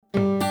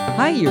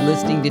Hi, you're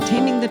listening to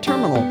Taming the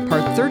Terminal,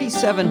 Part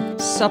 37,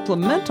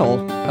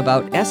 Supplemental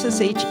about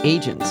SSH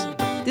agents.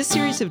 This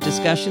series of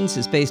discussions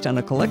is based on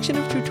a collection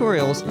of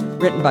tutorials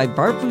written by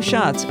Bart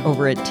Busschots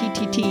over at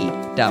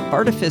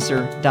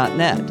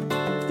ttt.bartificer.net.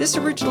 This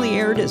originally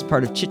aired as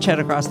part of Chit Chat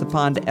Across the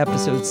Pond,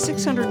 episode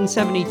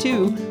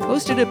 672,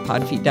 hosted at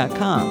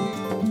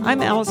podfeed.com.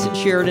 I'm Allison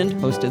Sheridan,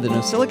 host of the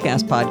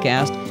NosillaCast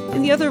podcast,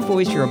 and the other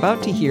voice you're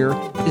about to hear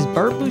is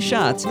Bart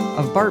Busschots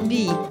of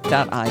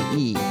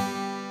bartb.ie.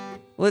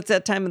 Well, it's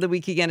that time of the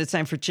week again. It's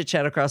time for Chit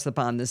Chat Across the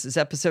Pond. This is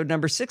episode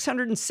number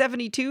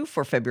 672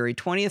 for February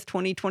 20th,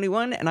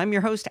 2021, and I'm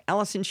your host,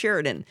 Allison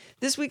Sheridan.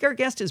 This week, our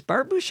guest is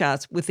Bart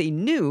Busschots with a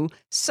new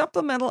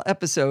supplemental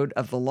episode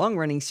of the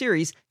long-running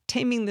series,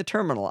 Taming the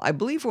Terminal. I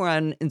believe we're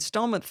on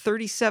installment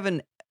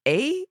 37A.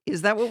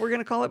 Is that what we're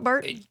going to call it,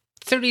 Bart?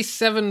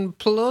 37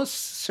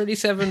 plus,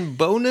 37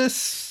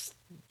 bonus.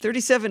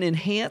 37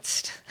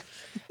 enhanced.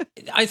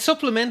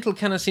 Supplemental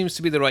kind of seems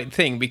to be the right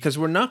thing because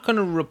we're not going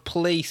to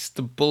replace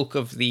the bulk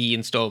of the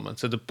installment.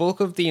 So the bulk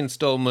of the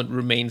installment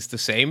remains the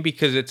same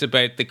because it's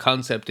about the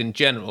concept in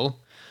general.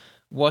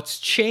 What's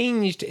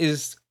changed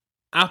is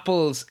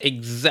Apple's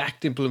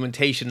exact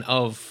implementation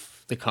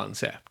of the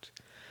concept.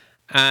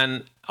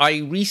 And I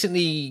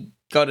recently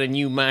got a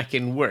new Mac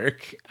in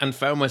work and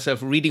found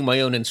myself reading my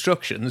own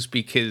instructions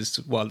because,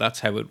 well, that's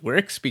how it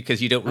works,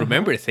 because you don't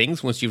remember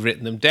things once you've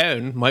written them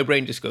down. My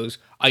brain just goes,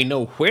 I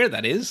know where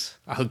that is.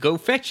 I'll go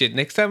fetch it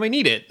next time I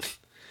need it.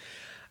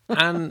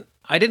 And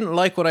I didn't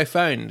like what I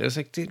found. I was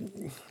like,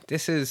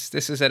 this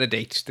is out of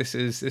date. This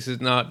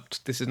is not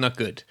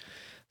good.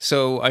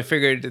 So I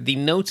figured the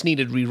notes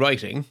needed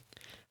rewriting.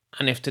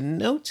 And if the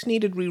notes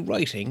needed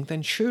rewriting,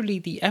 then surely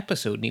the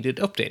episode needed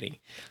updating.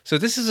 So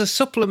this is a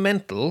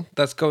supplemental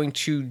that's going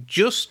to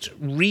just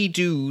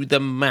redo the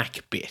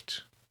Mac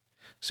bit.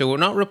 So we're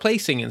not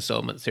replacing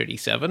installment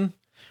 37.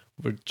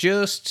 We're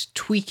just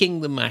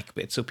tweaking the Mac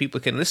bit so people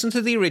can listen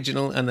to the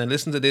original and then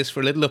listen to this for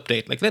a little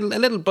update, like a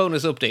little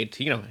bonus update.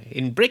 You know,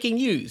 in breaking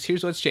news,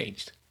 here's what's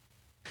changed.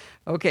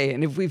 Okay,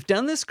 and if we've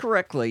done this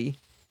correctly,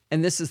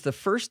 and this is the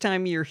first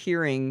time you're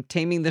hearing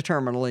Taming the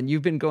Terminal, and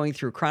you've been going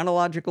through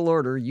chronological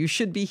order, you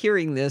should be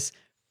hearing this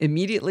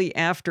immediately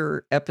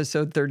after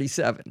episode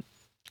 37.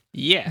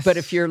 Yes. But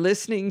if you're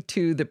listening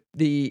to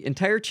the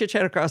entire Chit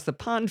Chat Across the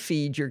Pond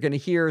feed, you're going to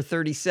hear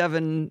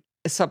 37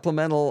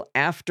 supplemental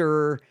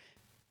after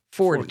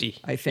 40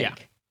 I think. Yeah.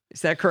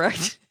 Is that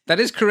correct? That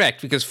is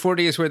correct, because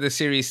 40 is where the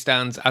series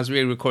stands as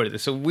we recorded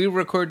this. So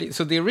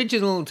so the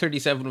original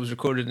 37 was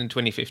recorded in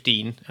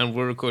 2015, and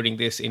we're recording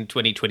this in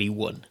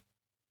 2021.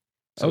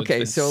 So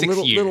okay, so a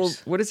little,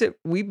 what is it?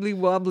 Weebly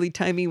wobbly,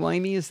 timey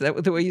wimey? Is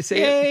that the way you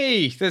say it?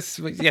 Yay!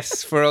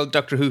 Yes, for all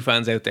Doctor Who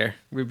fans out there.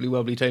 Wibbly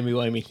wobbly, timey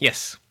wimey.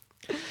 Yes.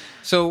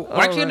 So we're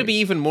actually going to be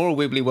even more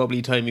wibbly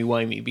wobbly, timey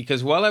wimey,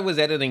 because while I was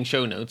editing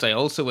show notes, I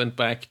also went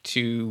back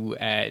to,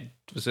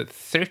 was it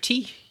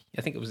 30?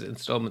 I think it was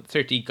installment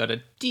 30, got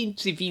a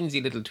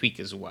teensy-feensy little tweak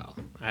as well.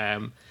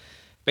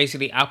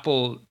 Basically,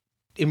 Apple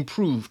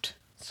improved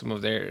some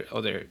of their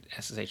other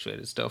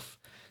SSH-related stuff.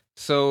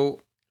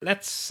 So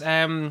let's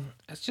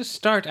just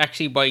start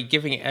actually by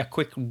giving a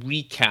quick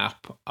recap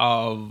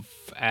of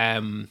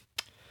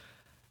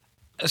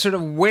sort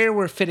of where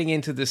we're fitting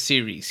into the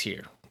series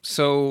here.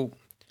 So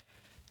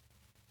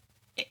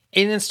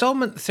in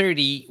installment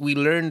 30, we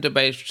learned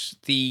about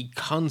the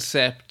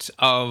concept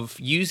of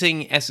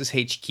using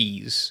SSH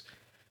keys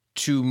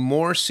to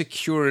more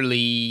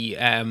securely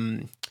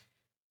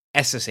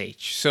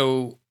SSH.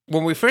 So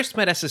when we first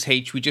met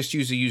SSH, we just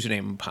used a username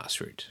and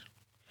password.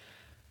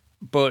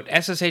 But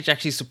SSH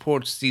actually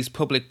supports these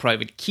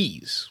public-private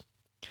keys.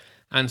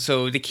 And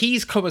so the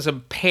keys come as a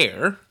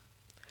pair,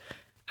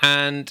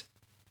 and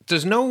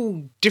there's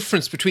no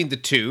difference between the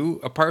two,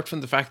 apart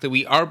from the fact that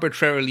we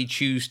arbitrarily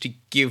choose to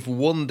give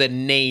one the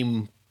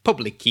name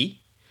public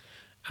key,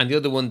 and the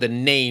other one the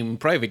name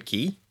private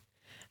key.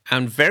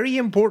 And very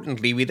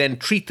importantly, we then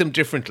treat them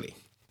differently.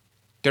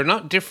 They're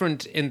not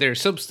different in their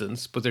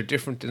substance, but they're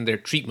different in their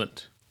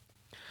treatment.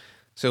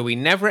 So we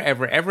never,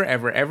 ever, ever,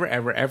 ever, ever,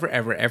 ever, ever,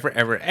 ever, ever,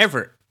 ever,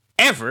 ever,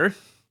 ever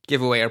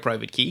give away our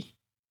private key.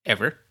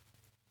 Ever.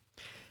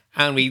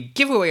 And we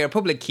give away our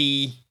public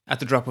key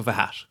at the drop of a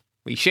hat.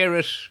 We share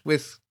it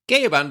with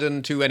gay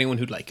abandon to anyone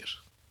who'd like it.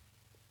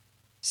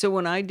 So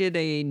when I did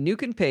a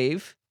nuke and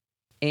pave,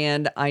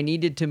 and I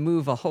needed to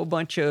move a whole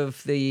bunch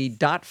of the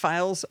dot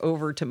files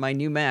over to my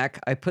new Mac,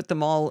 I put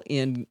them all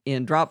in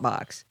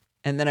Dropbox.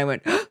 And then I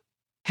went,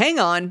 hang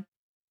on.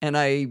 And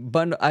I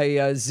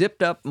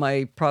zipped up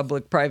my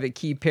public-private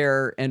key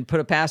pair and put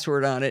a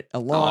password on it, a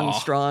long,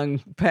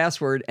 strong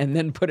password, and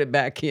then put it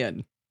back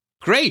in.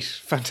 Great.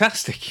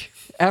 Fantastic.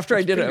 After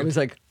I did it, I was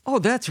like, oh,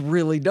 that's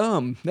really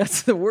dumb.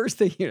 That's the worst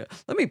thing.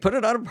 Let me put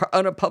it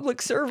on a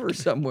public server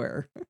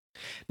somewhere.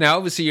 Now,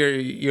 obviously,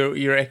 you're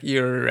not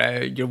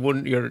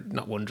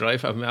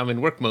OneDrive. I'm in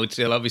work mode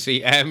still.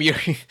 Obviously,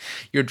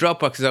 your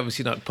Dropbox is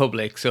obviously not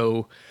public,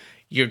 so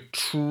you're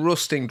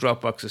trusting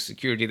Dropbox's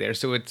security there.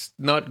 So it's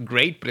not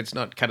great, but it's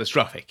not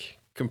catastrophic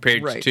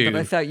compared to. But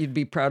I thought you'd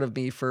be proud of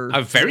me for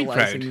I'm very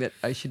realizing proud that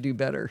I should do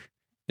better.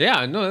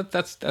 Yeah, no,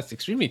 that's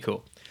extremely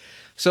cool.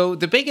 So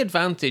the big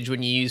advantage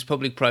when you use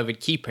public-private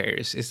key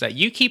pairs is that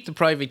you keep the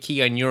private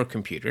key on your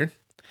computer,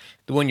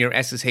 the one you're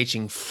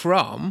SSHing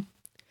from,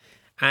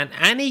 and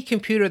any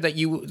computer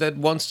that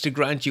wants to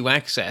grant you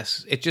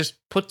access, it just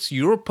puts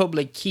your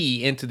public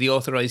key into the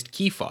authorized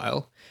key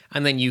file,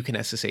 and then you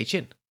can SSH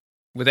in.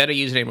 Without a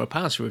username or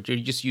password, you're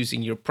just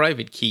using your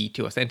private key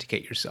to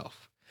authenticate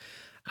yourself.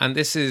 And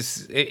this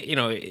is,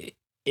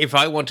 if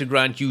I want to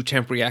grant you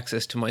temporary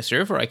access to my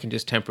server, I can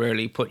just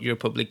temporarily put your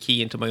public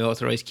key into my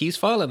authorized keys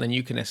file, and then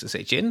you can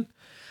SSH in.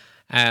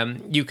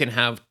 You can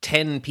have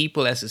 10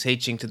 people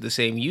SSHing to the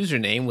same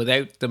username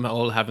without them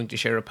all having to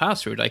share a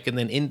password. I can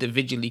then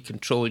individually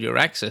control your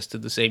access to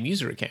the same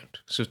user account.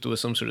 So if there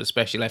was some sort of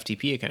special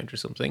FTP account or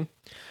something,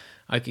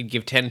 I could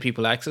give 10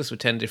 people access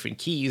with 10 different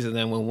keys, and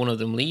then when one of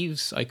them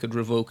leaves, I could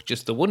revoke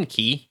just the one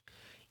key,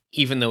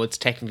 even though it's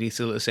technically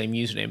still the same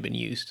username being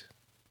used.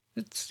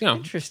 It's,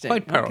 interesting.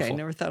 Quite powerful. Okay, I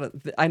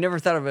never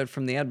thought of it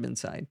from the admin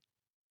side.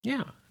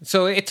 Yeah.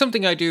 So it's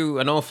something I do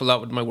an awful lot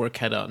with my work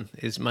head on,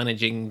 is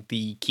managing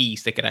the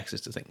keys that get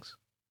access to things.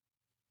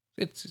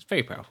 It's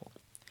very powerful.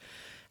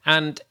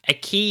 And a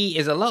key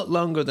is a lot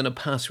longer than a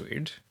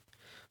password.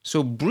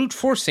 So brute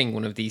forcing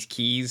one of these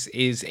keys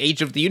is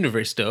Age of the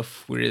Universe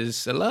stuff,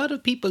 whereas a lot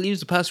of people use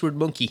the password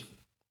monkey,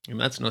 and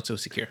that's not so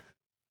secure.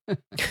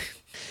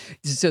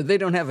 So they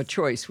don't have a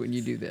choice when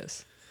you do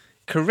this.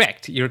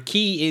 Correct. The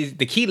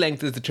key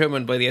length is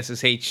determined by the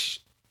SSH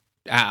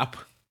app,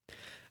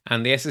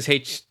 and the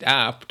SSH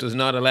app does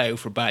not allow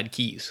for bad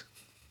keys,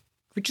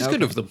 which is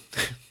good of them.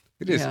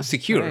 It is a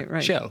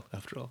secure shell,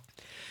 after all.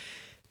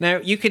 Now,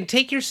 you can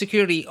take your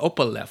security up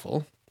a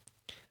level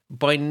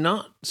by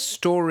not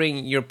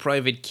storing your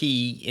private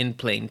key in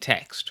plain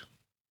text.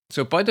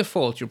 So by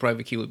default, your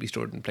private key will be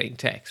stored in plain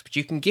text, but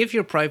you can give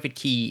your private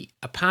key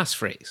a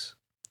passphrase.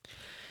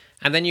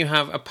 And then you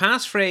have a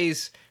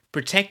passphrase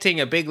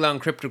protecting a big, long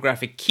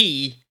cryptographic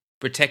key,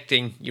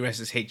 protecting your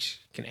SSH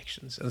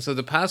connections. And so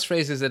the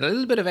passphrase is a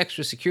little bit of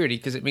extra security,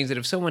 because it means that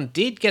if someone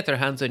did get their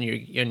hands on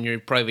your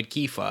private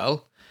key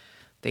file,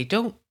 they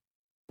don't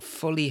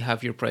fully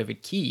have your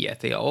private key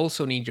yet. They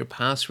also need your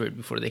password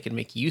before they can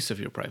make use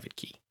of your private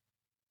key.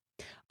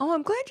 Oh,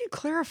 I'm glad you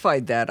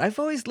clarified that. I've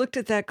always looked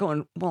at that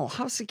going, well,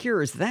 how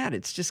secure is that?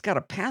 It's just got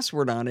a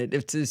password on it.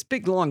 It's this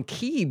big, long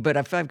key, but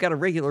if I've got a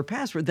regular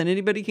password, then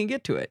anybody can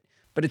get to it.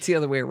 But it's the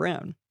other way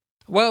around.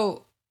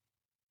 Well,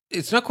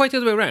 it's not quite the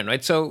other way around,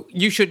 right? So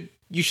you should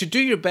do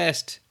your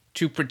best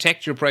to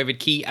protect your private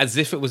key as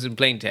if it was in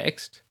plain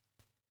text.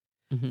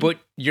 Mm-hmm. But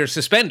your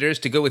suspenders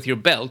to go with your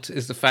belt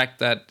is the fact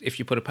that if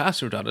you put a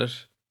password on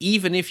it,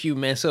 even if you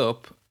mess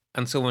up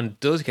and someone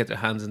does get their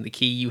hands on the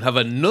key, you have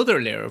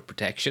another layer of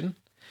protection,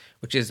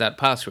 which is that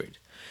password.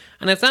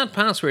 And if that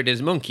password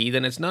is monkey,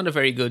 then it's not a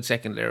very good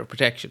second layer of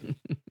protection.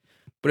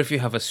 But if you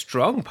have a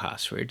strong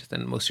password,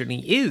 then it most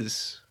certainly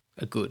is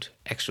a good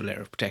extra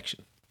layer of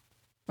protection.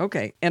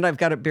 Okay, and I've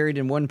got it buried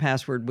in one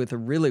password with a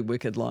really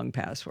wicked long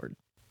password.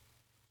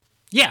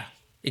 Yeah,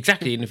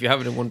 exactly. And if you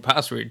have it in one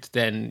password,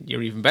 then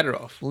you're even better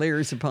off.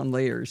 Layers upon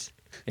layers.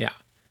 Yeah.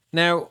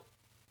 Now,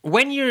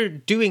 when you're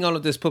doing all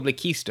of this public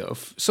key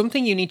stuff,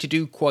 something you need to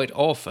do quite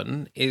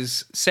often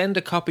is send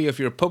a copy of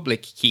your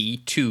public key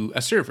to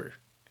a server,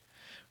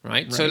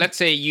 right? So let's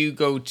say you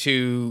go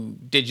to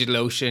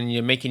DigitalOcean,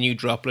 you make a new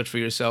droplet for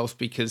yourself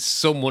because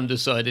someone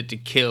decided to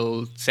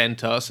kill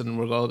CentOS, and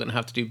we're all going to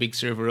have to do big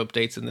server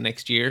updates in the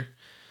next year.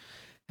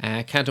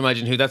 Can't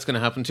imagine who that's going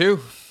to happen to.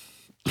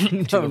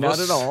 No, not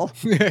at all.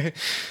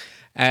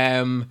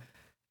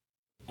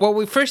 Well,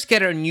 we first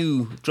get our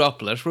new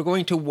droplet, we're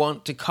going to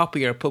want to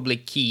copy our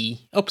public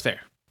key up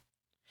there.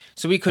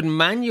 So we could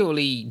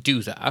manually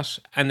do that,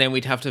 and then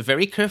we'd have to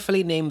very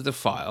carefully name the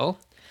file,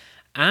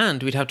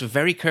 and we'd have to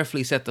very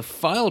carefully set the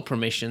file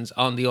permissions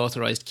on the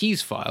authorized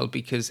keys file,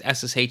 because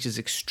SSH is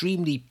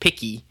extremely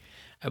picky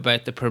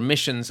about the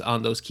permissions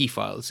on those key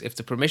files. If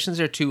the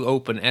permissions are too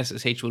open,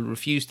 SSH will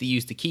refuse to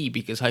use the key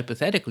because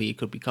hypothetically it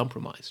could be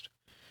compromised.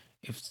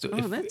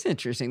 That's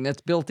interesting.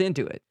 That's built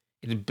into it.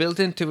 It's built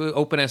into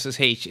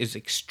OpenSSH is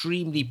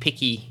extremely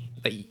picky.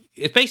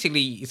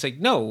 It's like,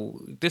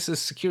 no, this is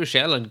secure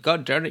shell, and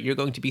god darn it, you're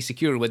going to be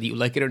secure whether you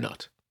like it or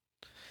not.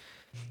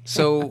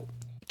 So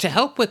to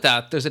help with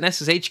that, there's an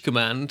SSH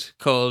command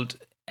called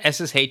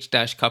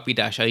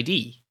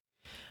ssh-copy-id.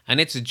 And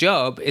its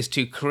job is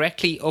to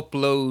correctly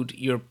upload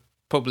your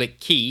public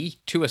key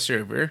to a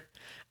server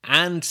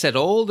and set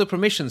all the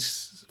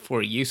permissions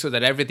for you so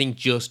that everything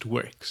just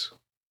works.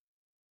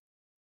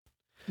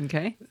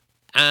 Okay.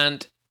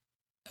 And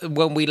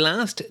when we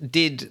last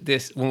did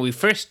this, in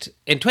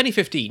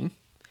 2015,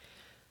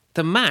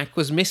 the Mac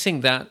was missing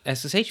that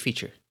SSH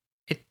feature.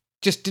 It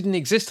just didn't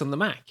exist on the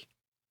Mac.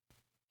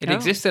 It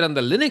existed on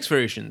the Linux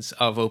versions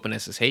of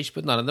OpenSSH,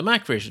 but not on the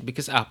Mac version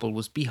because Apple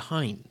was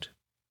behind.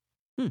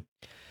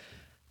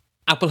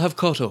 Apple have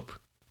caught up.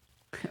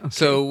 Okay,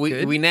 so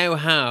we now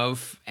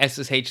have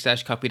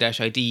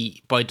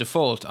SSH-copy-id by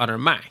default on our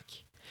Mac.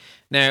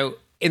 Now,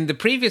 in the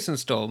previous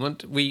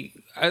installment, the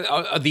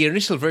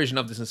initial version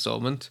of this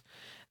installment,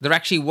 there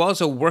actually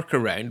was a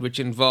workaround which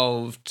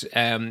involved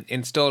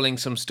installing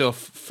some stuff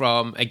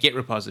from a Git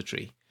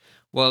repository.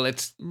 Well,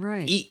 it's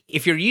right.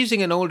 If you're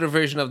using an older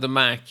version of the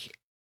Mac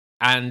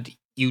and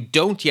you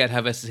don't yet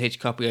have SSH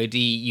Copy ID,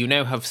 you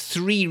now have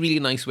 3 really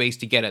nice ways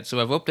to get it. So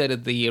I've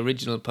updated the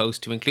original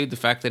post to include the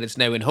fact that it's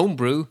now in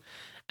Homebrew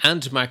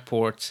and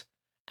MacPorts,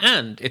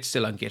 and it's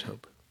still on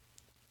GitHub.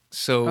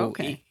 So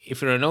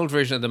if you're an old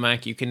version of the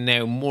Mac, you can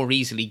now more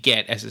easily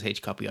get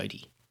SSH Copy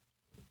ID.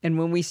 And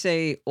when we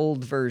say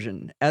old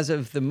version, as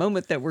of the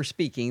moment that we're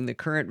speaking, the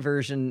current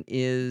version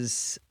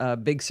is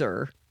Big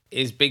Sur.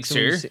 Is Big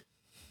Sur.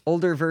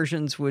 Older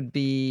versions would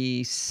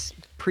be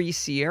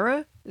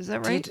pre-Sierra. Is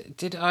that right?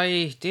 Did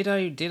I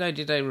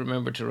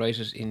remember to write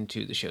it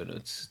into the show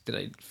notes? Did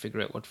I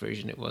figure out what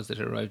version it was that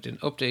arrived in?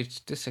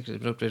 Update. This section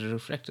has been updated.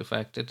 Reflect the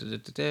fact.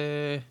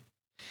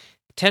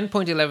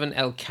 10.11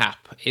 El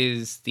Cap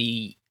is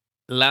the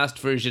last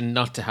version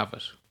not to have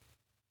it.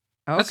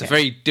 Okay. That's a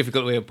very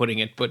difficult way of putting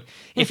it, but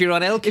if you're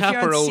on El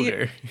Cap or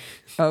older...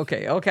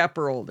 Okay, El Cap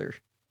or older.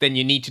 Then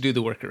you need to do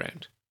the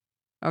workaround.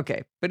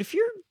 Okay, but if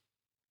you're...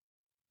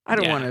 I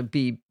don't want to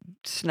be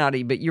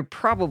snotty, but you're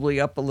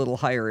probably up a little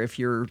higher if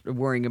you're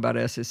worrying about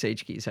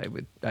SSH keys, I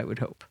would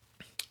hope.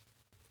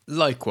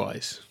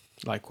 Likewise.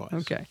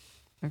 Okay.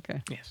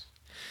 Yes.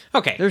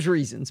 Okay. There's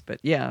reasons, but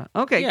yeah.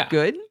 Okay,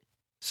 good.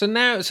 So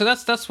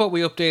that's what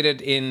we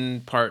updated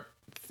in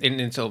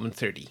installment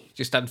 30.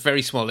 Just that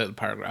very small little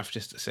paragraph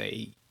just to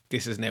say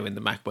this is now in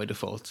the Mac by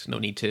default. No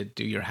need to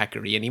do your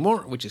hackery anymore,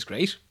 which is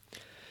great.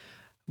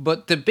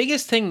 But the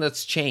biggest thing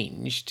that's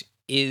changed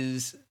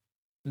is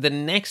the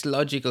next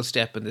logical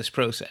step in this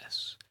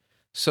process.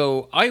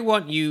 So I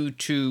want you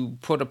to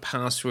put a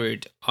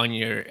password on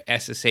your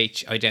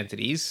SSH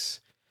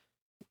identities.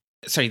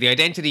 Sorry, the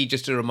identity,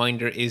 just a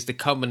reminder, is the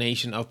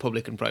combination of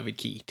public and private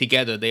key.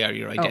 Together, they are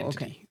your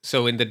identity. Okay.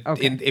 So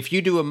if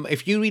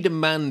you read a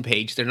man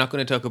page, they're not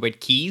going to talk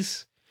about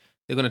keys.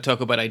 They're going to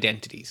talk about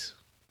identities.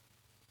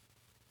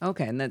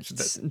 Okay, and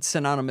that's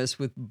synonymous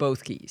with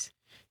both keys.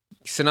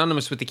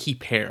 Synonymous with the key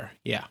pair,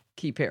 yeah.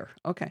 Key pair.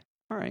 Okay.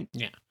 All right.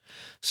 Yeah.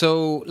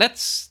 So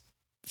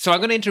I'm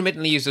going to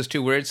intermittently use those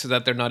 2 words so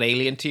that they're not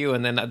alien to you,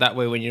 and then that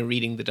way when you're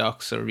reading the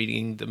docs or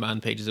reading the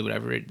man pages or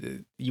whatever,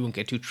 you won't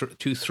get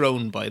too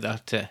thrown by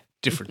that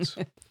difference.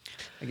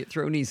 I get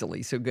thrown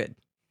easily, so good.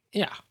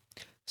 Yeah.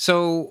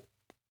 So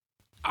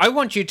I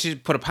want you to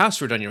put a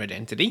password on your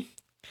identity,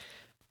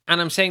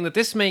 and I'm saying that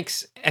this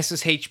makes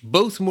SSH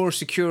both more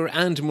secure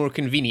and more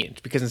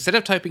convenient, because instead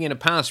of typing in a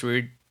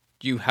password,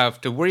 you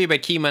have to worry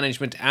about key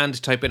management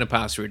and type in a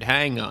password.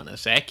 Hang on a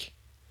sec.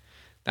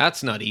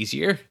 That's not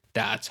easier.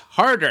 That's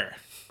harder,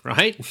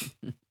 right?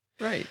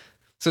 Right.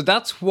 So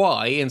that's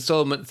why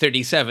installment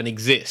 37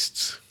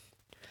 exists,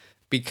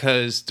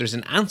 because there's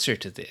an answer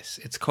to this.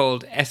 It's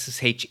called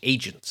SSH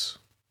agents.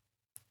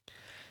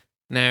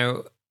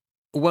 Now,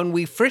 when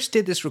we first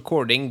did this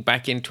recording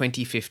back in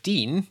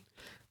 2015,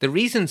 the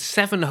reason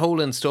 7 whole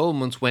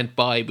installments went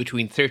by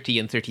between 30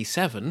 and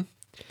 37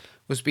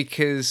 was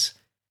because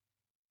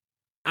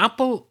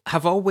Apple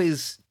have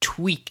always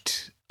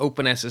tweaked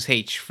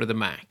OpenSSH for the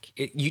Mac.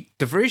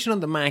 The version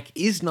on the Mac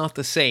is not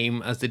the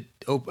same as the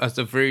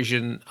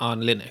version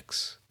on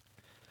Linux.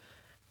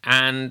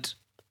 And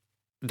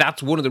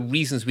that's one of the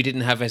reasons we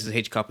didn't have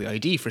SSH Copy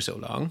ID for so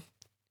long.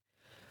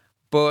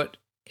 But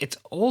it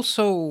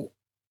also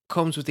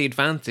comes with the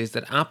advantage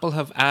that Apple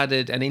have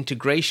added an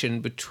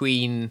integration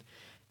between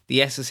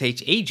the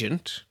SSH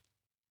agent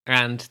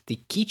and the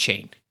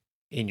keychain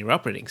in your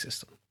operating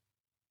system.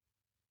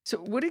 So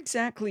what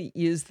exactly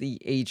is the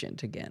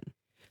agent again?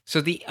 So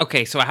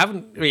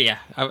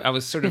I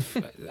was sort of,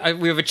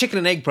 we have a chicken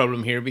and egg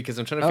problem here because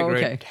I'm trying to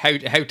figure out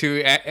how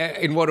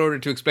to, in what order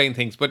to explain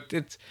things, but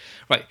it's,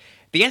 right.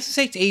 The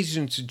SSH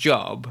agent's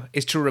job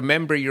is to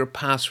remember your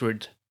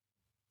password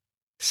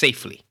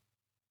safely.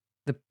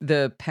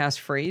 The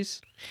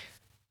passphrase?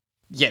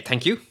 Yeah,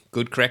 thank you.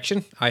 Good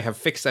correction. I have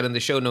fixed that in the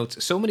show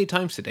notes so many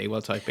times today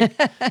while typing.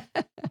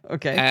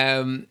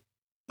 Okay.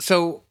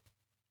 So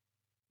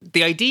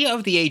the idea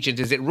of the agent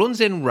is it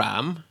runs in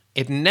RAM.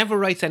 It never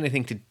writes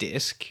anything to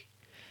disk,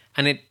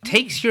 and it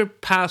takes your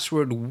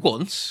password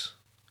once.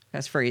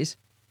 Passphrase.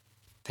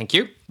 Thank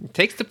you. It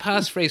takes the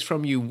passphrase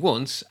from you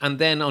once, and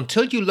then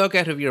until you log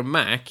out of your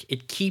Mac,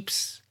 it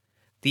keeps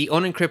the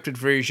unencrypted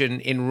version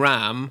in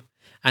RAM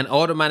and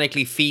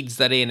automatically feeds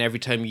that in every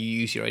time you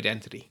use your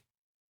identity.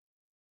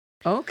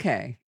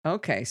 Okay.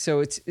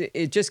 So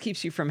it just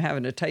keeps you from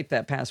having to type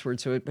that password,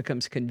 so it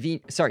becomes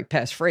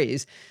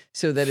passphrase,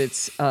 so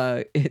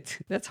that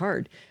that's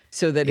hard.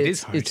 So that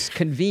it's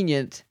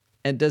convenient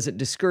and doesn't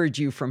discourage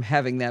you from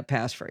having that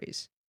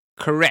passphrase.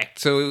 Correct.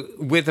 So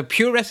with a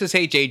pure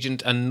SSH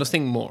agent and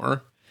nothing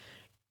more,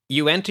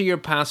 you enter your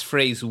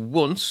passphrase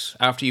once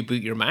after you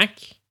boot your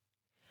Mac,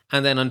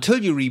 and then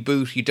until you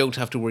reboot, you don't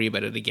have to worry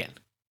about it again.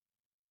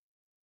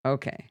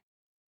 Okay.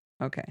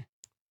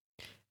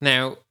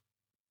 Now,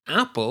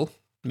 Apple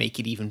make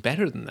it even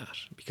better than that,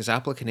 because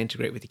Apple can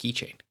integrate with the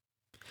keychain.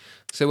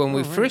 So when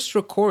we first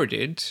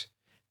recorded,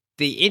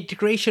 the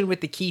integration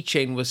with the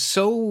keychain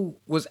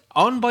was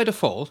on by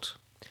default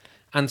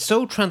and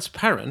so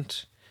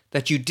transparent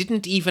that you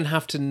didn't even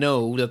have to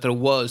know that there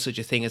was such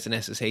a thing as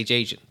an SSH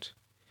agent.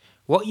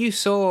 What you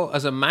saw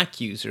as a Mac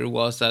user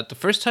was that the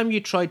first time you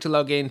tried to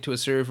log into a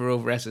server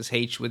over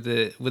SSH with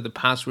a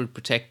password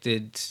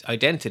protected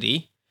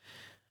identity,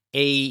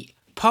 a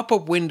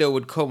pop-up window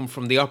would come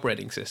from the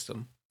operating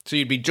system. So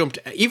you'd be jumped,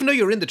 even though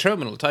you're in the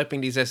terminal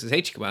typing these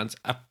SSH commands,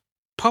 a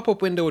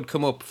pop-up window would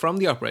come up from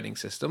the operating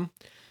system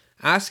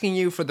asking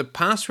you for the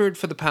password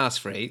for the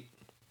passphrase.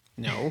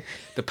 No,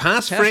 the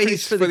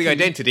passphrase for the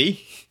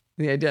identity.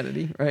 The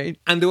identity, right?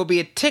 And there will be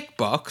a tick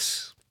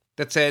box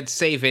that said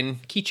save in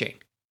keychain.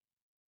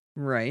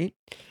 Right.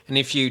 And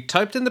if you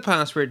typed in the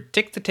password,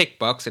 tick the tick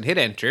box and hit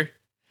enter,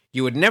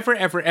 you would never,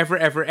 ever, ever,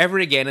 ever, ever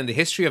again in the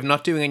history of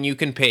not doing a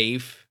nuke and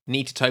pave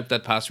need to type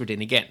that password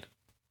in again.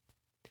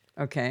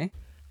 Okay.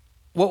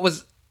 What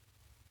was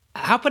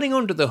happening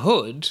under the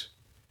hood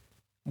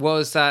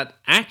was that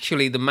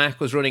actually the Mac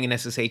was running an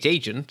SSH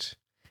agent,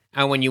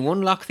 and when you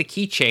unlock the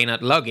keychain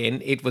at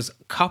login, it was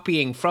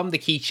copying from the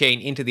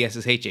keychain into the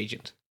SSH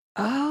agent.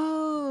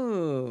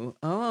 Oh,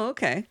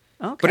 okay.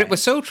 Okay. But it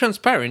was so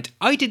transparent,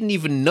 I didn't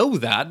even know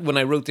that when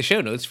I wrote the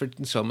show notes for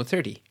installment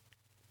 30.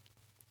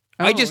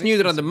 I just knew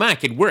that on the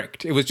Mac it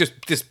worked. It was just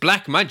this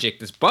black magic.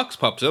 This box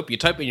pops up, you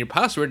type in your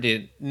password,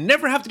 you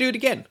never have to do it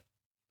again.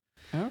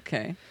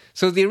 Okay.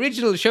 So the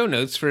original show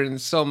notes for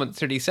installment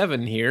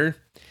 37 here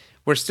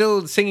were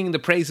still singing the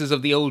praises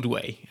of the old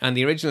way. And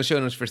the original show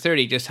notes for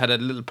 30 just had a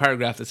little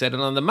paragraph that said,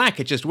 and on the Mac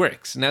it just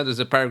works. Now there's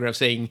a paragraph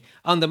saying,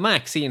 on the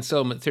Mac, see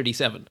installment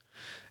 37.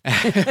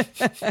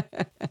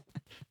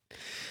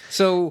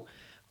 So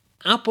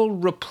Apple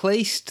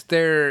replaced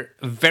their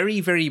very,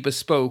 very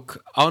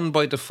bespoke, on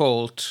by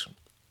default,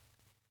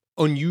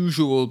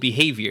 unusual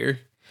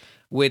behavior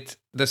with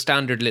the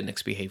standard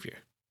Linux behavior,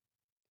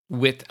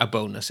 with a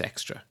bonus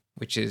extra,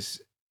 which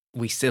is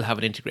we still have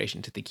an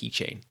integration to the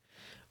keychain,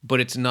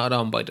 but it's not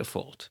on by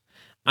default.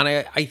 And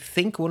I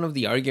think one of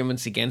the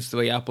arguments against the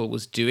way Apple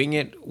was doing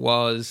it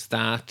was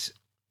that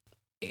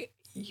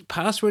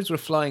passwords were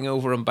flying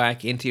over and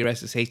back into your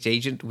SSH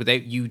agent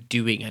without you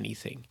doing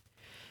anything,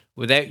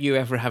 without you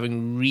ever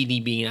having really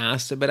been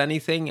asked about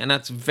anything, and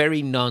that's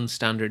very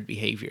non-standard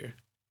behavior.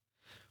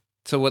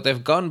 So what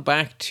they've gone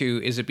back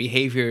to is a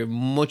behavior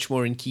much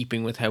more in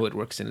keeping with how it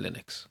works in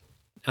Linux.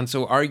 And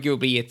so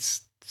arguably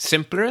it's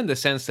simpler in the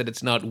sense that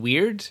it's not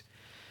weird,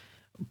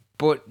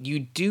 but you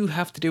do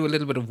have to do a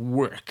little bit of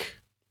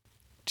work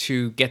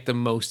to get the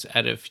most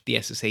out of the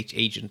SSH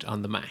agent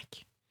on the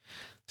Mac.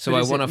 So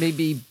I want to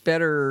maybe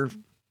better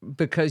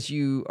because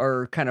you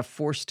are kind of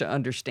forced to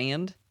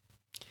understand.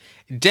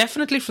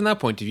 Definitely from that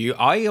point of view,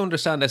 I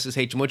understand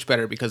SSH much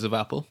better because of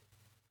Apple.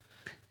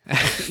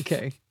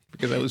 Okay.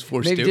 Because I was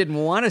forced to. Maybe didn't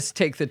want us to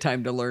take the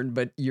time to learn,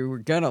 but you were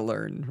going to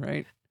learn,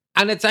 right?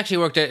 And it's actually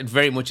worked out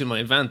very much in my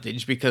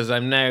advantage because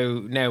I'm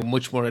now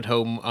much more at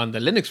home on the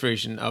Linux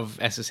version of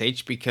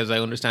SSH because I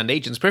understand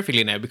agents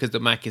perfectly now because the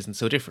Mac isn't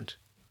so different.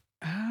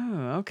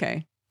 Oh,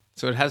 okay.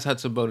 So it has had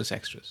some bonus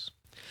extras.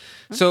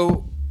 Okay.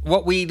 So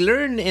what we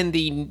learn in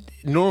the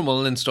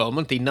normal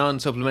installment, the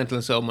non-supplemental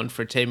installment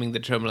for Taming the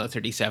Terminal at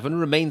 37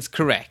 remains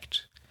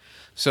correct.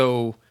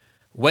 So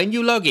when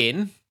you log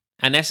in,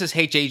 an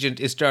SSH agent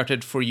is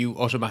started for you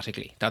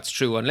automatically. That's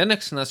true on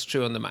Linux and that's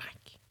true on the Mac.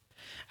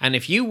 And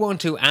if you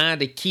want to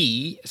add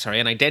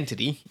an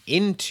identity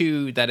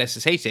into that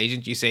SSH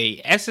agent, you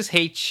say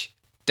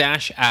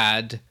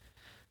SSH-add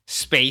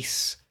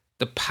space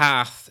the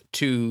path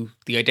to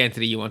the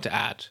identity you want to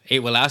add.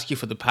 It will ask you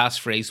for the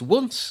passphrase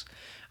once,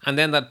 and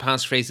then that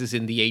passphrase is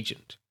in the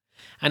agent.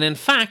 And in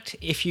fact,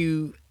 if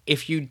you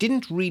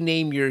didn't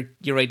rename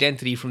your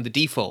identity from the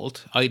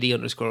default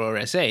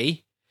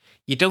ID_RSA,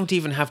 you don't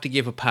even have to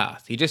give a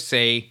path. You just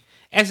say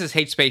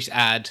SSH space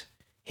add,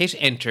 hit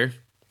enter,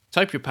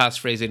 type your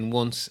passphrase in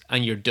once,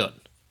 and you're done.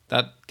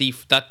 That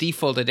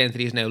default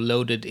identity is now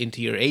loaded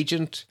into your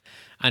agent,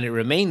 and it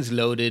remains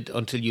loaded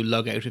until you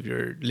log out of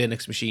your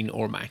Linux machine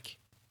or Mac.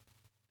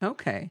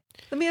 Okay.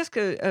 Let me ask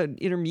an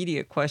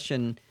intermediate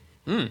question.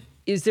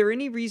 Is there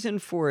any reason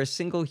for a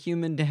single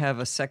human to have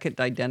a second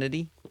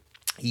identity?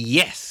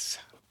 Yes,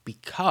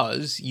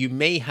 because you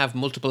may have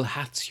multiple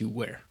hats you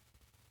wear.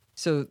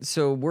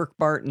 So Work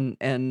Bart and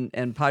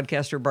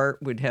Podcaster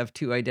Bart would have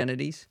two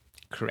identities?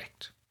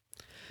 Correct.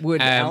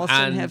 Would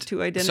Allison have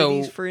two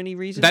identities for any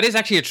reason? That is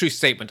actually a true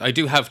statement. I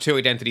do have two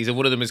identities, and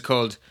one of them is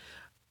called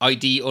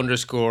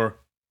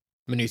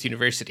ID_Maynooth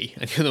University,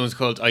 and the other one's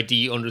called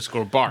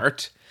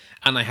ID_Bart.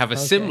 And I have a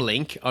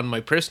symlink on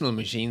my personal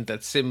machine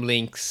that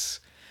symlinks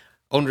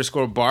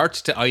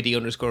 _Bart to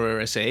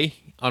ID_RSA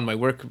on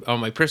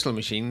my personal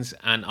machines,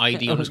 and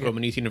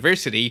ID_Maynooth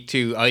University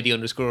to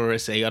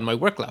ID_RSA on my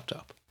work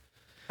laptop.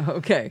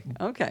 Okay.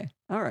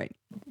 All right.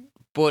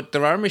 But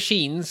there are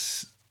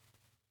machines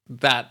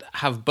that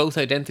have both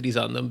identities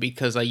on them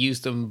because I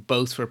use them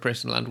both for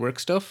personal and work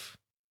stuff.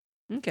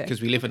 Okay.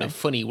 Because we live in a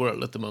funny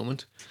world at the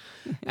moment.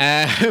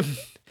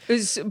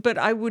 But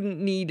I wouldn't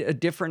need a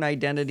different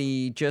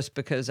identity just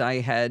because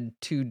I had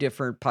two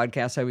different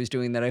podcasts I was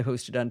doing that I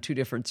hosted on two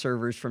different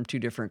servers from two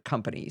different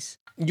companies.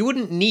 You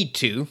wouldn't need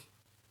to,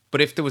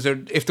 but if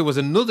there was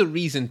another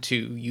reason to,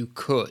 you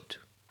could.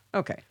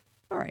 Okay.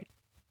 All right.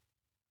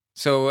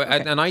 So,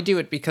 and I do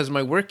it because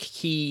my work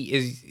key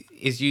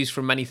is used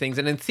for many things.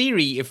 And in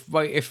theory,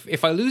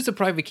 if I lose the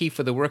private key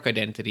for the work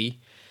identity,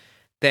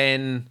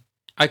 then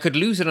I could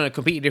lose it on a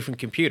completely different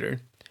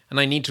computer, and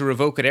I need to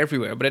revoke it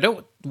everywhere. But I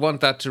don't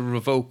want that to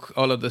revoke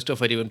all of the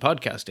stuff I do in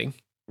podcasting.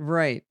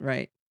 Right.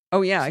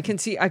 Oh yeah, I can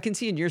see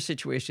in your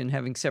situation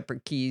having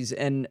separate keys.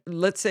 And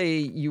let's say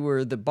you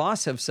were the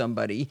boss of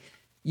somebody,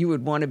 you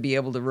would want to be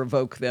able to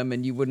revoke them,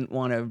 and you wouldn't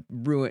want to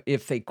ruin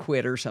if they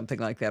quit or something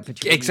like that.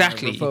 But you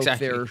exactly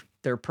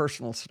their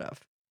personal stuff.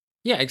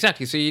 Yeah,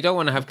 exactly. So you don't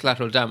want to have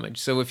collateral damage.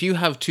 So if you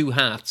have two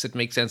hats, it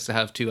makes sense to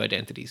have two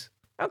identities.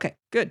 Okay,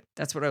 good.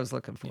 That's what I was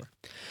looking for.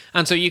 Yeah.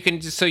 And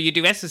so you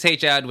do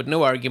SSH add with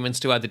no arguments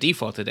to add the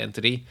default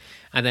identity,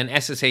 and then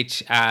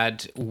SSH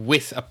add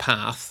with a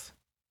path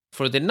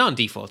for the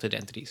non-default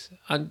identities,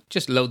 and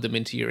just load them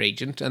into your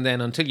agent. And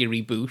then until you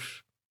reboot,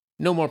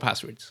 no more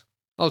passwords,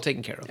 all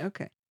taken care of.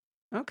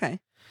 Okay.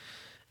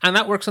 And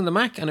that works on the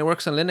Mac and it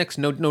works on Linux.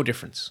 No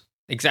difference.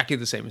 Exactly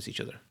the same as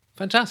each other.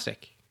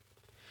 Fantastic.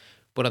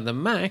 But on the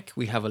Mac,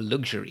 we have a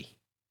luxury.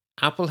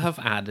 Apple have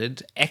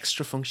added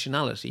extra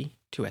functionality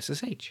to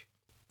SSH.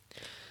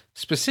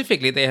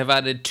 Specifically, they have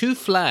added 2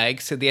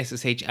 flags to the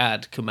SSH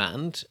add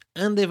command,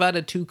 and they've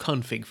added 2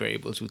 config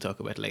variables we'll talk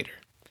about later.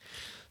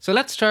 So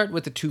let's start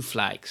with the 2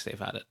 flags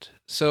they've added.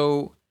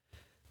 So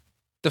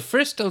the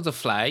first of the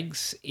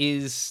flags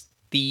is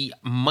the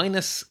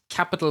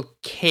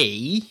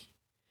 -K,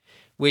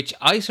 which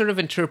I sort of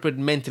interpret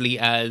mentally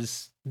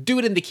as do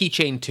it in the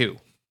keychain too.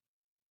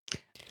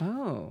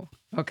 Oh,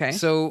 okay.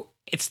 So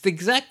it's the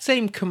exact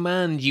same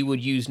command you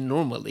would use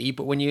normally,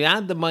 but when you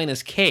add the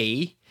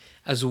 -K,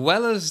 as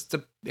well as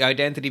the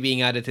identity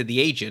being added to the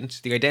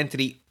agent, the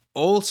identity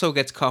also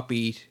gets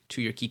copied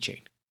to your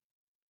keychain.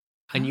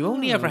 And you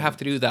only ever have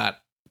to do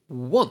that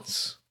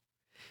once.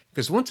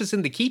 Because once it's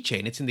in the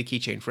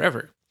keychain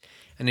forever.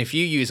 And if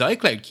you use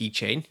iCloud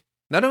Keychain,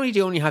 not only do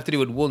you only have to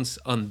do it once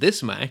on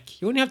this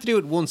Mac, you only have to do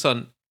it once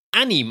on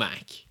any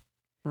Mac.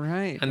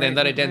 Right. And then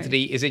that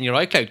identity is in your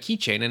iCloud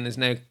keychain and is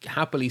now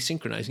happily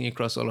synchronizing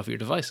across all of your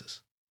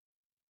devices,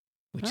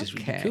 which is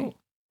really cool.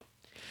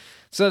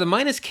 So the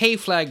 -K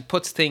flag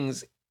puts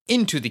things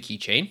into the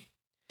keychain,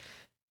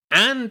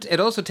 and it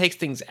also takes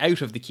things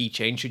out of the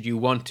keychain should you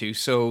want to.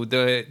 So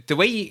the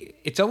way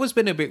it's always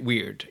been a bit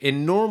weird.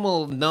 In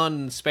normal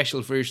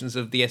non-special versions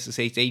of the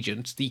SSH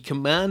agent, the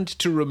command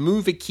to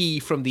remove a key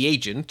from the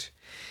agent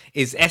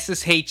is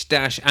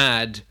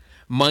SSH-add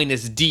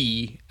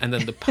 -D and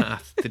then the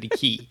path to the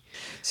key.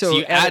 So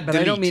you add, but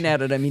delete. I don't mean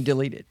add it, I mean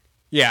delete it.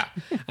 Yeah.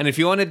 And if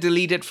you want to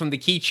delete it from the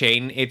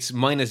keychain, it's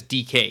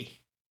 -DK,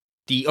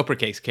 the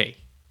uppercase K.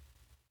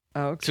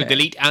 Okay. So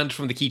delete and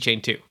from the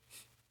keychain too.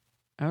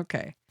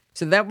 Okay.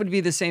 So that would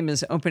be the same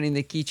as opening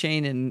the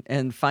keychain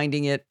and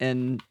finding it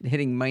and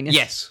hitting minus?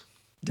 Yes.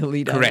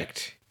 Delete.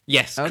 Correct.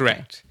 Yes, okay.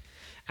 Correct.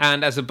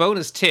 And as a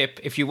bonus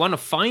tip, if you want to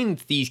find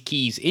these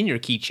keys in your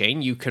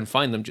keychain, you can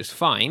find them just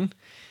fine.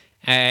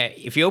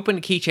 If you open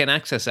the Keychain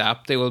Access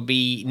app, they will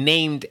be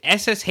named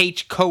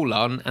SSH :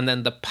 and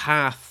then the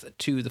path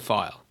to the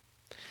file.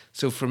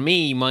 So for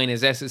me, mine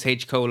is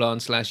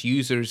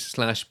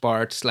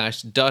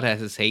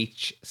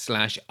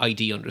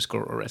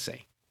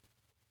SSH:/users/bart/.sh/id_RSA.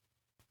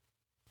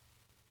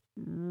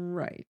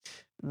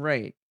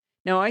 Right.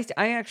 Now, I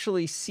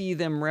actually see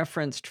them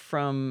referenced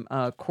from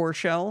Core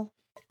Shell.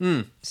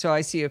 So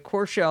I see a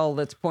Core Shell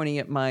that's pointing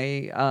at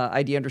my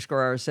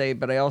ID_RSA,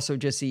 but I also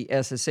just see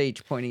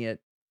SSH pointing at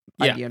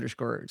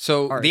ID_RSA.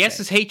 So the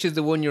SSH is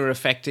the one you're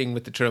affecting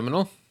with the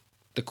terminal.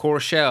 The Core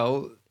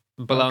Shell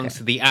belongs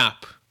to the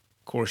app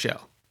Core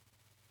Shell.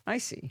 I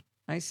see.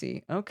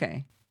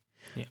 Okay.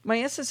 Yeah.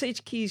 My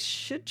SSH keys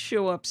should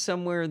show up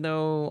somewhere,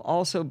 though,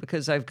 also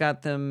because I've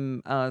got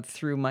them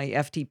through my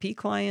FTP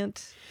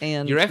client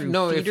and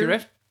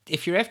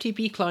if your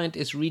FTP client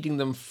is reading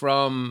them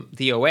from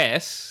the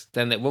OS,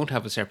 then it won't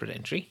have a separate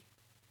entry.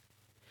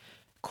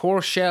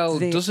 Core Shell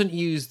doesn't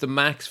use the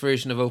Mac's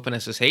version of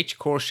OpenSSH.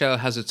 Core Shell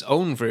has its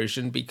own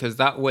version because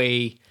that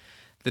way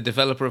the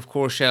developer of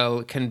Core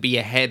Shell can be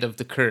ahead of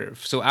the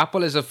curve. So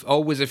Apple is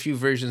always a few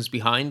versions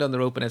behind on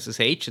their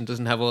OpenSSH and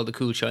doesn't have all the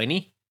cool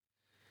shiny.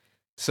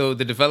 So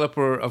the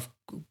developer of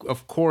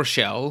Core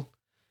Shell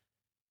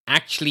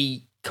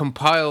actually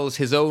compiles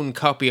his own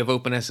copy of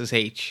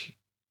OpenSSH.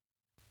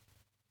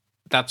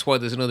 That's why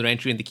there's another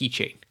entry in the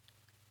keychain.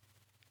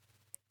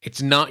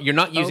 You're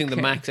not using the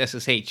Mac's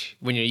SSH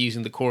when you're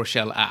using the Core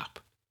Shell app.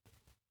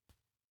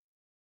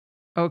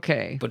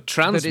 Okay. But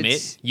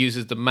Transmit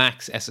uses the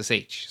Mac's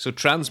SSH. So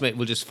Transmit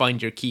will just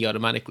find your key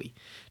automatically.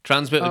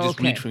 Transmit will just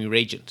read from your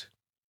agent.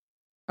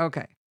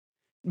 Okay.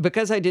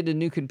 Because I did a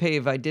nuke and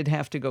pave, I did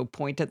have to go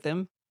point at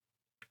them.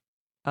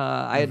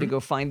 I had to go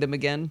find them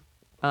again.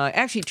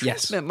 Actually,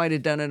 Transmit might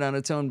have done it on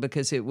its own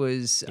because it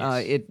was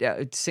it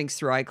syncs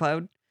through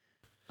iCloud.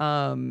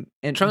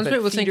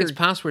 Transmit will sync Feeder- its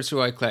passwords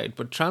through iCloud,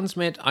 but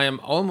Transmit, I am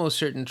almost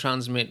certain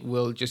Transmit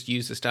will just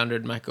use the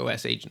standard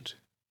macOS agent.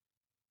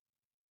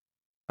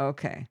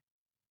 Okay.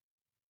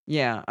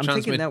 Yeah, I'm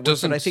Transmit thinking that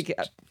works, but I doesn't- think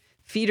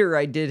Feeder,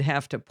 I did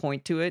have to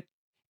point to it.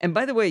 And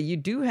by the way, you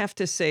do have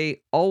to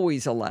say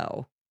always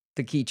allow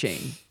the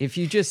keychain. If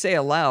you just say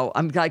allow,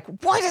 I'm like,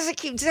 why does it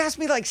keep ask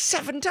me like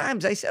 7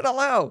 times? I said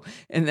allow.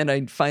 And then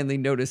I finally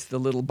noticed the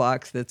little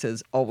box that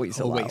says always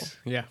allow. Always,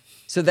 yeah.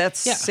 So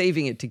that's Yeah.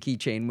 saving it to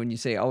keychain when you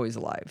say always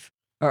alive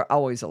or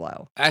always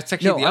allow. That's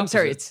actually No, the I'm opposite.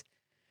 sorry.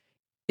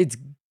 It's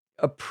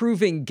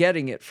approving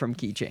getting it from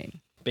keychain.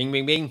 Bing,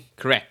 bing, bing.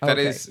 Correct. That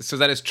Okay.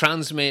 is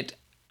Transmit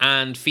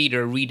and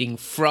Feeder reading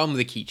from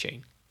the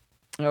keychain.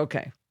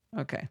 Okay.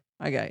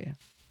 I got you.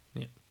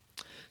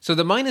 So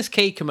the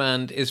 -K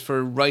command is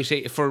for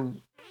writing for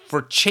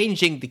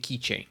changing the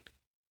keychain.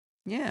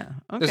 Yeah.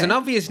 Okay. There's an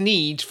obvious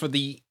need for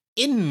the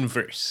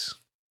inverse.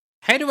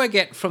 How do I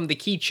get from the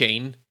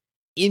keychain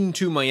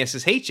into my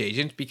SSH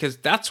agent? Because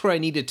that's where I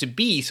need it to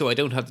be, so I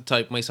don't have to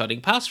type my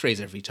sodding passphrase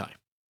every time.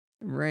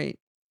 Right.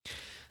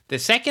 The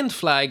second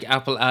flag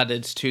Apple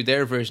added to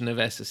their version of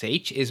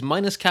SSH is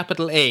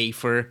 -A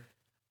for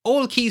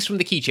all keys from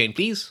the keychain,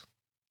 please.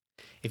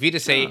 If you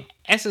just say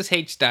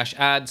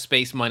SSH-add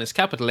space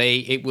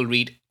 -A, it will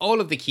read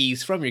all of the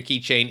keys from your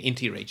keychain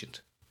into your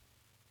agent.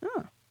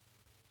 Oh.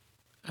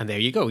 And there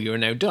you go. You're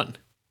now done.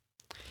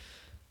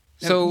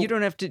 Now, So you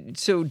don't have to.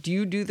 So do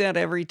you do that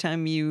every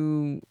time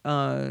you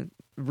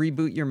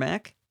reboot your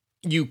Mac?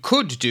 you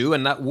could do,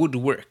 and that would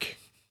work.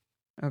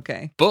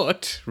 Okay.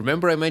 But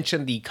remember I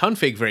mentioned the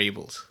config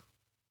variables.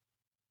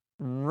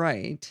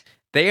 Right.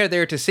 They are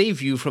there to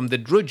save you from the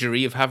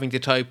drudgery of having to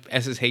type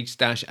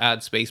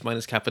SSH-add space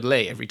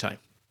 -A every time.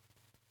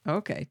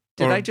 Okay.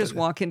 Did Or- I just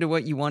walk into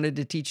what you wanted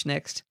to teach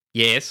next?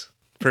 Yes,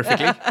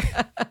 perfectly.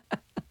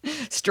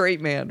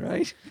 Straight man,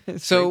 right?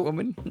 Straight So-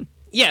 woman.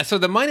 Yeah, so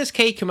the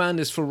 -K command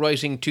is for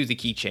writing to the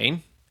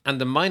keychain, and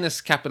the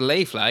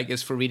 -A flag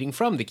is for reading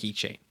from the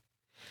keychain.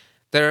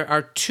 There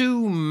are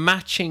 2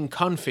 matching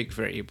config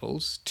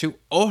variables to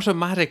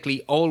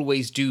automatically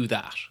always do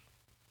that.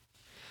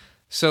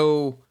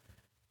 So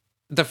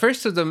the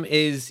first of them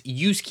is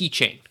use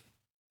keychain.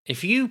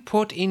 If you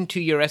put into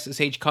your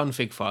SSH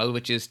config file,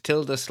 which is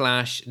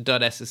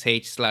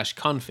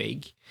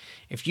 ~.sh/config,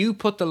 if you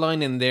put the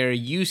line in there,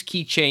 use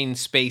keychain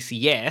space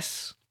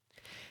yes,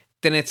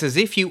 then it's as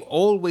if you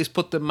always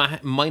put the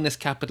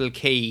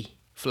 -K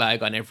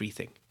flag on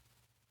everything.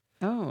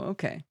 Oh,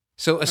 okay.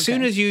 So as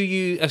soon as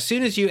you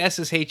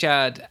SSH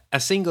add a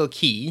single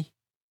key,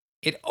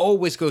 it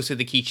always goes to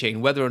the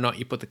keychain, whether or not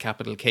you put the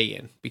K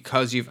in,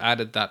 because you've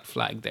added that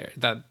flag there,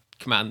 that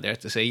command there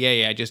to say,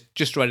 yeah,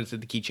 just write it to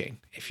the keychain.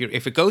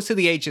 If it goes to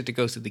the agent, it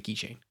goes to the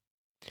keychain.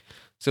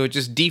 So it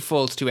just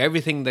defaults to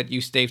everything that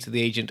you save to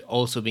the agent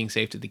also being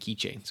saved to the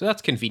keychain. So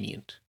that's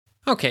convenient.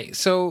 Okay,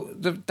 so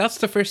that's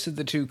the first of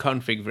the 2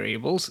 config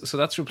variables. So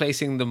that's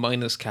replacing the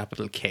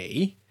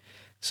 -K.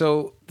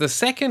 So the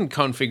second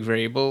config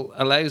variable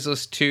allows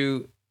us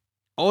to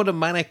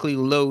automatically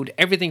load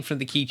everything from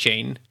the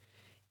keychain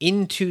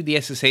into the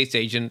SSH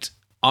agent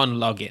on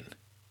login.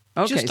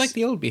 Okay. Just like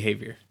the old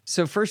behavior.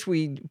 So first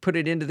we put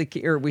it into the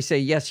key, or we say,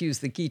 yes, use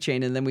the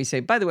keychain. And then we say,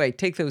 by the way,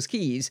 take those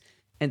keys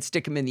and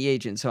stick them in the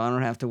agent so I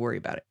don't have to worry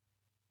about it.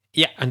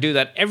 Yeah, and do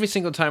that every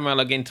single time I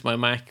log into my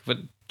Mac, but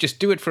just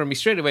do it for me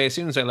straight away as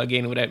soon as I log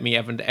in without me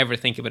having to ever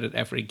think about it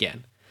ever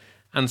again.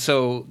 And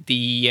so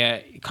the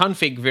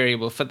config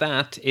variable for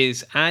that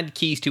is add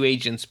keys to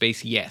agent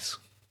space yes.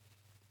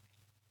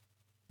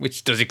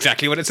 Which does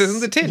exactly what it says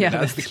in the tin. Yeah, It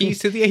adds the keys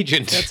to the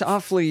agent. That's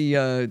awfully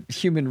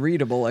human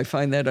readable. I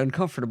find that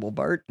uncomfortable,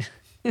 Bart.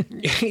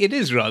 It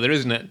is rather,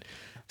 isn't it?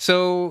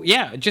 So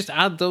yeah, just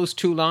add those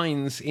 2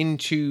 lines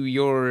into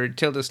your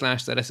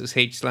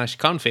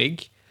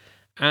 ~.sh/config,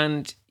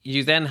 and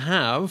you then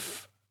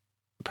have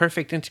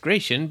perfect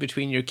integration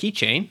between your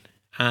keychain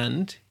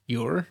and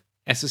your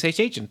SSH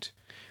agent,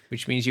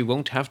 which means you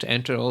won't have to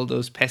enter all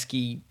those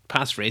pesky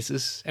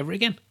passphrases ever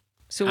again.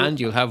 So And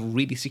you'll have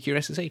really secure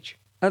SSH.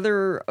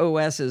 other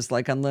OSs,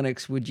 like on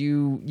Linux,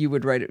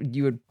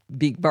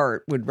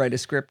 Bart would write a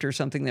script or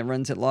something that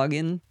runs at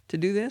login to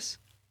do this?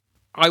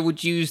 I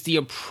would use the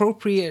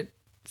appropriate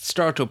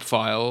startup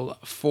file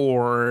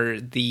for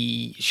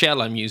the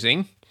shell I'm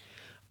using.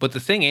 But the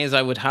thing is,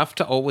 I would have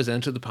to always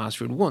enter the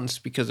password once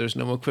because there's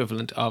no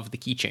equivalent of the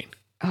keychain.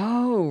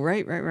 Oh,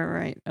 right.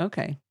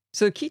 Okay.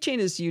 So keychain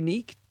is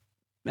unique.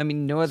 I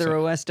mean, no other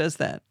OS does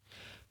that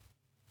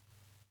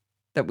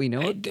we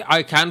know of.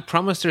 I can't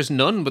promise there's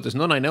none, but there's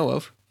none I know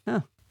of.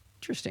 Oh,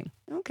 interesting.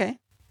 Okay.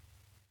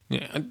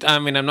 Yeah, I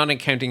mean, I'm not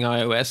counting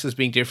iOS as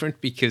being different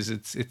because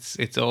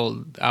it's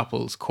all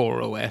Apple's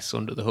core OS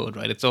under the hood,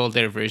 right? It's all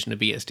their version of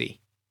BSD.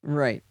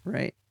 Right.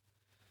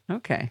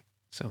 Okay.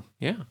 So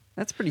yeah,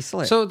 That's pretty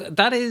slick. so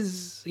that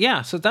is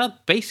So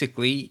that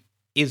basically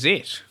is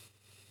it.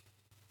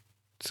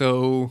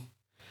 So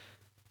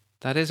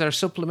that is our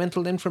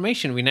supplemental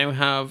information. We now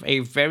have a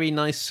very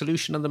nice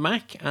solution on the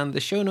Mac, and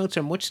the show notes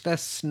are much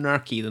less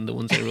snarky than the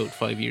ones I wrote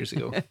 5 years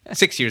ago,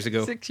 6 years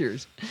ago. 6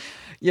 years.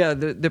 Yeah,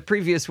 the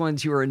previous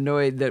ones you were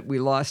annoyed that we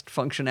lost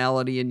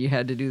functionality and you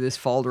had to do this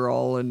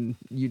folderol, and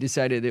you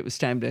decided it was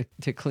time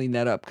to clean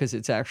that up because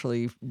it's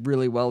actually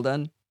really well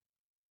done.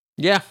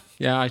 Yeah.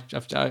 I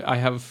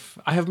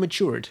have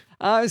matured.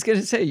 I was going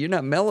to say, you're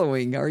not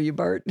mellowing, are you,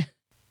 Bart?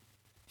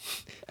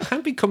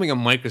 I'm becoming a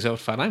Microsoft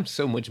fan. I'm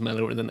so much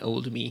mellower than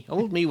old me.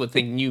 Old me would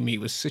think new me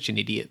was such an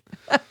idiot.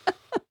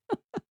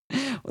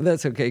 Well,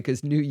 that's okay,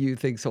 because new you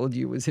thinks old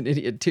you was an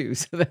idiot too,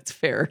 so that's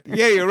fair.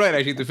 Yeah, you're right.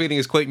 Actually, the feeling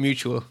is quite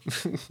mutual.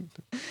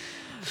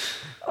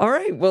 All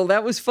right. Well,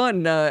 that was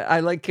fun. I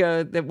like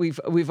that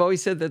we've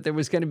always said that there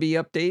was going to be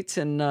updates,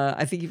 and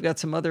I think you've got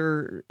some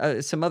other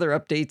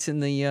updates in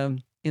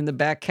the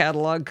back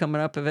catalog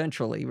coming up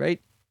eventually,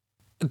 right?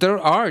 There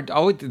are.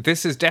 Oh,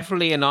 this is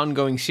definitely an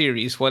ongoing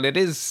series. Well,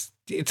 it's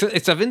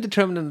of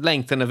indeterminate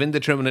length and of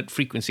indeterminate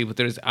frequency, but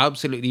there is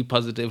absolutely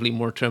positively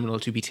more Terminal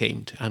to be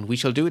tamed, and we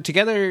shall do it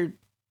together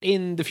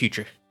in the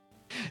future.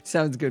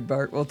 Sounds good,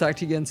 Bart. We'll talk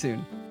to you again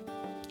soon.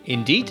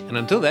 Indeed, and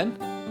until then,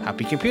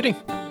 happy computing.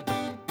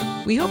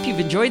 We hope you've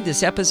enjoyed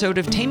this episode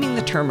of Taming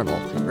the Terminal.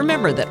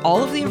 Remember that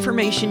all of the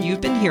information you've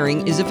been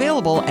hearing is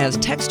available as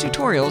text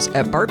tutorials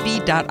at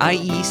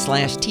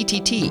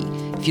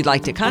bartb.ie/TTT. If you'd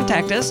like to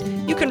contact us,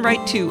 you can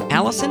write to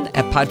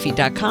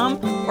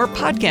Allison@podfeet.com or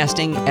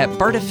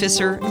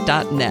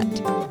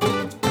podcasting@bartificer.net.